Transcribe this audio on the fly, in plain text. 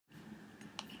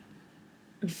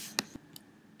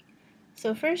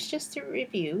So first, just to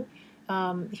review,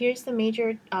 here's the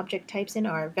major object types in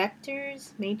R: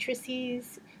 vectors,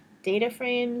 matrices, data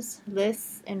frames,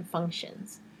 lists, and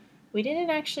functions. We didn't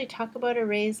actually talk about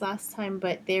arrays last time,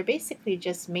 but they're basically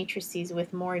just matrices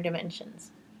with more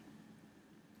dimensions.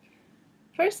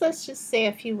 First, let's just say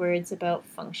a few words about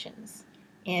functions,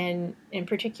 and in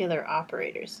particular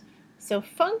operators. So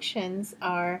functions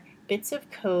are bits of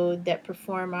code that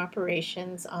perform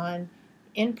operations on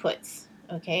inputs.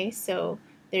 Okay, so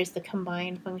there's the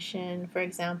combine function, for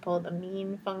example, the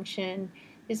mean function.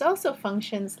 There's also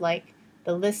functions like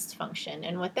the list function,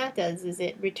 and what that does is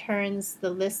it returns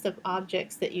the list of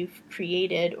objects that you've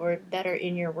created or that are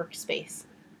in your workspace.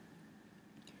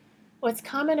 What's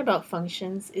common about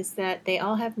functions is that they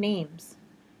all have names.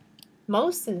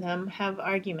 Most of them have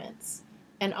arguments,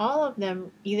 and all of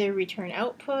them either return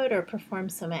output or perform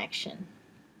some action.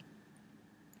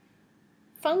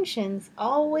 Functions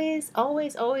always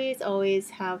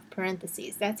have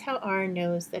parentheses. That's how R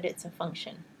knows that it's a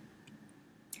function.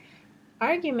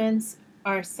 Arguments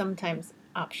are sometimes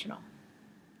optional.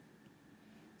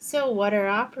 So what are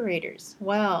operators?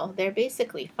 Well, they're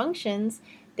basically functions.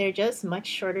 They're just much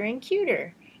shorter and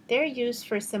cuter. They're used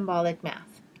for symbolic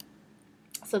math.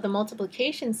 So the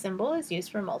multiplication symbol is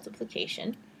used for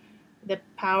multiplication. The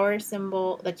power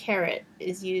symbol, the caret,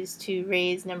 is used to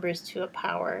raise numbers to a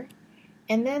power.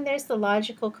 And then there's the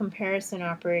logical comparison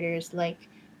operators like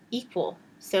equal.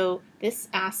 So this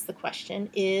asks the question,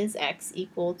 is x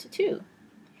equal to 2?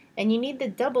 And you need the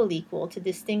double equal to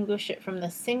distinguish it from the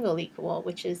single equal,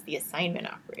 which is the assignment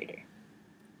operator.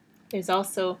 There's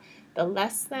also the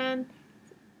less than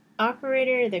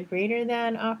operator, the greater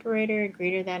than operator,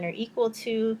 greater than or equal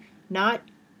to, not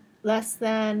less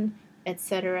than,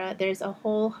 etc. There's a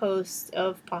whole host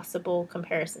of possible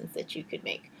comparisons that you could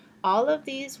make. All of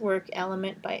these work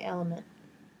element by element.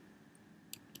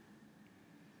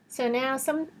 So now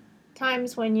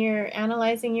sometimes when you're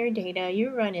analyzing your data, you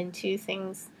run into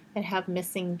things that have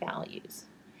missing values.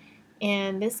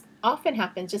 And this often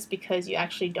happens just because you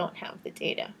actually don't have the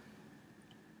data.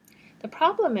 The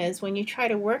problem is when you try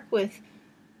to work with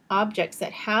objects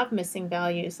that have missing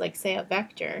values, like say a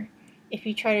vector, if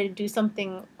you try to do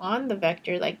something on the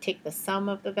vector, like take the sum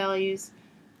of the values,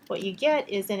 what you get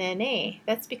is an NA.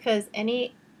 That's because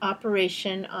any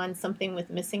operation on something with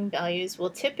missing values will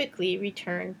typically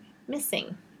return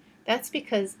missing. That's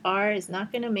because R is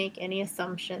not going to make any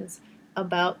assumptions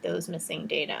about those missing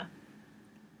data.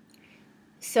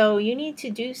 So you need to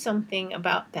do something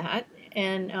about that,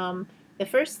 and the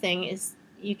first thing is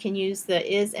you can use the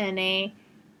isNA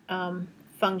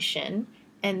function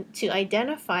and to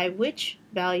identify which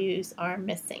values are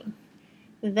missing.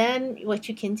 Then what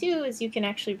you can do is you can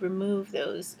actually remove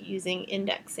those using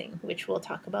indexing, which we'll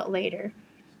talk about later.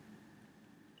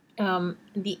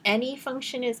 The any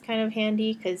function is kind of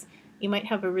handy because you might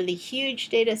have a really huge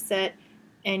data set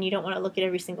and you don't want to look at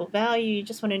every single value. You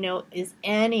just want to know, is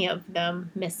any of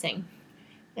them missing?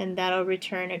 And that'll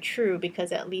return a true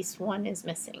because at least one is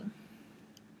missing.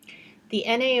 The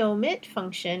NaOmit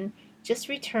function just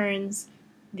returns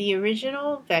the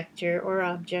original vector or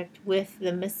object with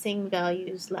the missing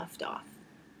values left off.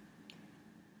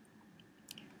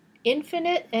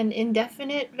 Infinite and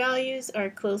indefinite values are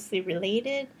closely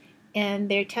related, and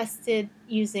they're tested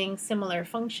using similar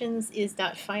functions: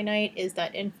 is.finite,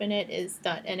 is.infinite,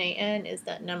 is.nan,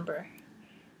 is.number.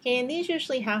 Okay, and these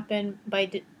usually happen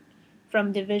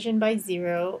from division by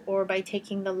 0 or by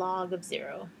taking the log of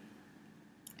 0.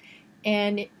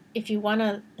 And if you want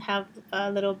to have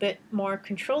a little bit more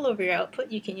control over your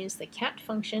output, you can use the cat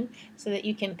function so that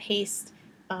you can paste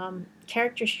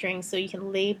character strings so you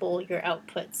can label your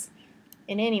outputs.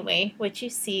 And anyway, what you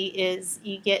see is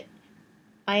you get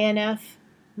INF,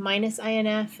 minus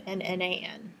INF, and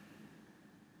NAN.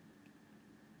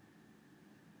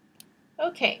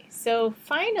 Okay, so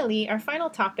finally, our final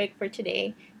topic for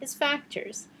today is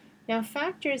factors. Now,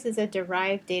 factors is a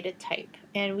derived data type,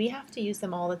 and we have to use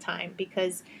them all the time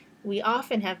because we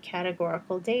often have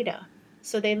categorical data.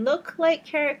 So they look like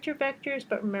character vectors,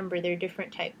 but remember they're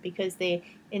different type because they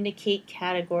indicate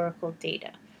categorical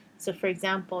data. So for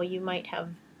example, you might have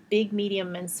big,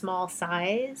 medium, and small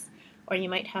size, or you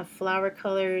might have flower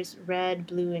colors, red,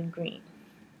 blue, and green.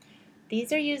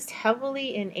 These are used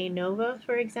heavily in ANOVA,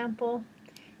 for example,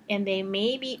 and they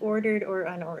may be ordered or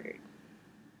unordered.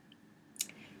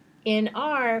 In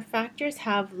R, factors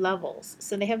have levels,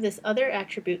 so they have this other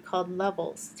attribute called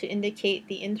levels to indicate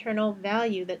the internal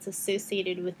value that's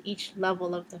associated with each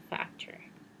level of the factor.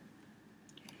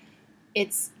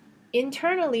 It's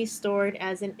internally stored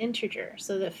as an integer,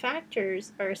 so the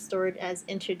factors are stored as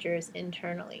integers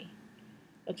internally.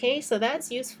 Okay, so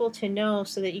that's useful to know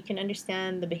so that you can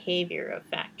understand the behavior of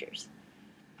factors.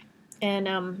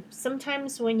 And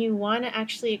sometimes when you want to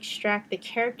actually extract the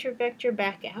character vector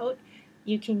back out,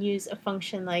 you can use a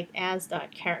function like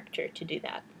as.character to do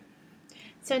that.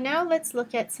 So now let's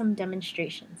look at some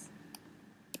demonstrations.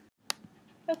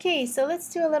 Okay, so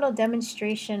let's do a little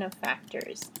demonstration of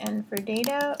factors. And for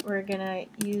data, we're going to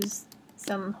use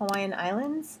some Hawaiian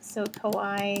islands. So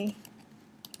Kauai,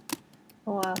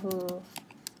 Oahu,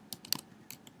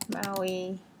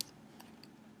 Maui,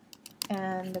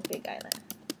 and the Big Island.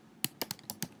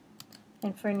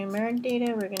 And for numeric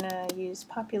data, we're going to use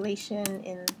population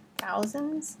in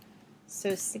thousands.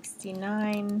 So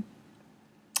 69,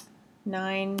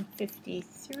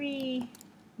 953,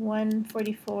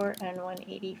 144, and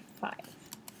 185.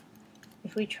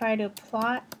 If we try to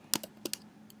plot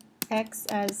X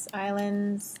as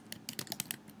islands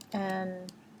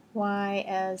and Y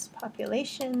as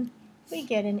population, we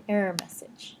get an error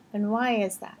message. And why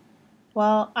is that?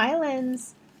 Well,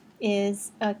 islands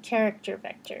is a character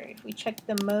vector. If we check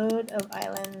the mode of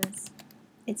islands,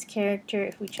 it's character.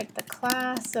 If we check the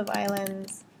class of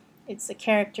islands, it's a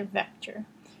character vector.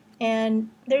 And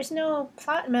there's no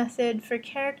plot method for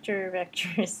character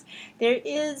vectors. There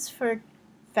is for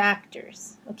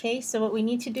factors. Okay, so what we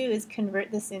need to do is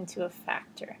convert this into a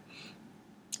factor.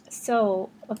 So,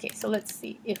 okay, so let's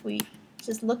see. If we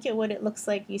just look at what it looks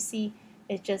like, you see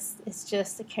it's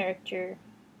just a character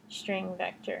string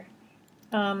vector.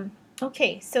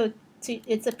 Okay, so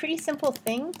it's a pretty simple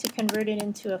thing to convert it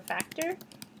into a factor.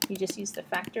 You just use the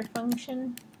factor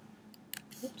function.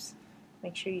 Oops.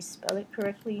 Make sure you spell it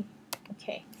correctly.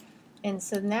 Okay, and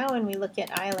so now when we look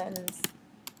at islands,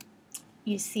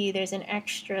 you see there's an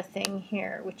extra thing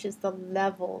here, which is the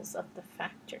levels of the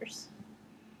factors.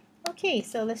 Okay,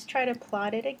 so let's try to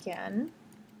plot it again.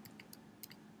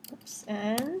 Oops,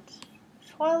 and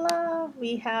voila,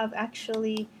 we have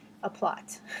actually a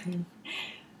plot.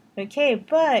 Okay,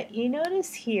 but you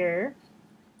notice here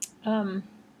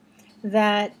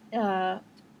that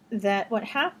what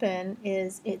happened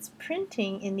is it's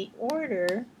printing in the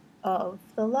order of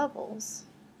the levels.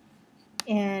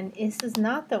 And this is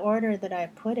not the order that I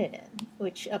put it in,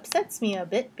 which upsets me a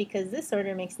bit because this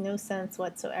order makes no sense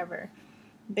whatsoever.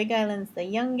 Big Island's the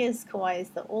youngest, Kauai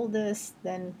is the oldest,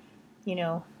 then, you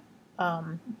know,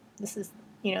 this is,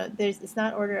 you know, it's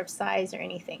not order of size or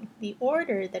anything. The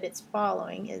order that it's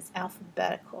following is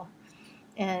alphabetical.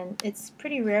 And it's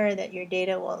pretty rare that your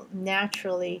data will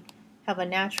naturally have a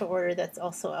natural order that's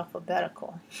also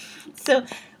alphabetical. So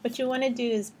what you want to do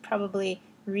is probably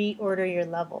reorder your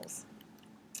levels.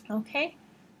 Okay,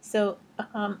 so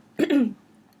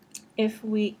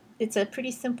it's a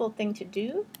pretty simple thing to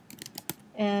do,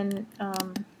 and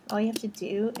all you have to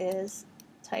do is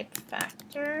type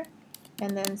factor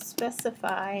and then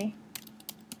specify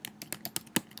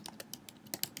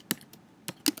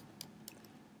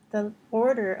the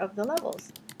order of the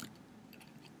levels.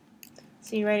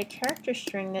 So you write a character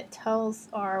string that tells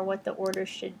R what the order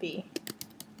should be.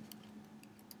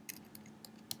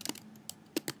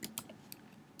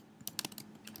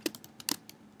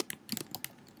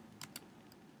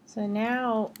 So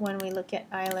now when we look at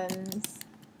islands,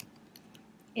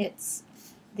 it's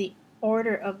the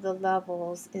order of the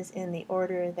levels is in the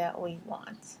order that we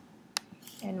want.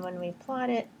 And when we plot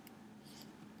it,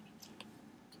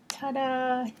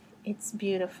 ta-da, it's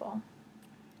beautiful.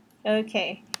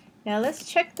 Okay, now let's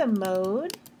check the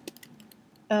mode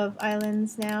of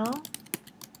islands now.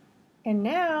 And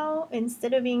now,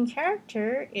 instead of being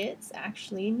character, it's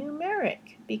actually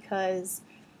numeric because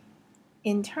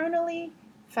internally,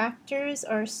 factors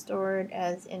are stored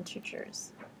as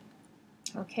integers.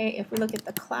 Okay, if we look at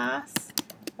the class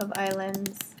of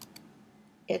islands,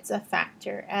 it's a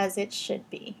factor, as it should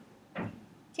be.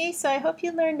 Okay, so I hope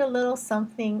you learned a little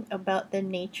something about the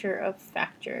nature of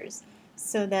factors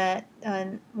so that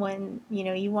when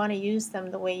you want to use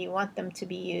them the way you want them to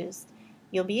be used,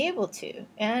 you'll be able to.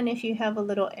 And if you have a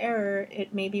little error,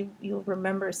 maybe you'll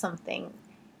remember something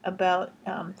about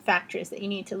factors that you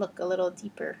need to look a little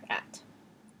deeper at.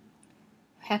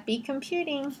 Happy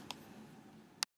computing!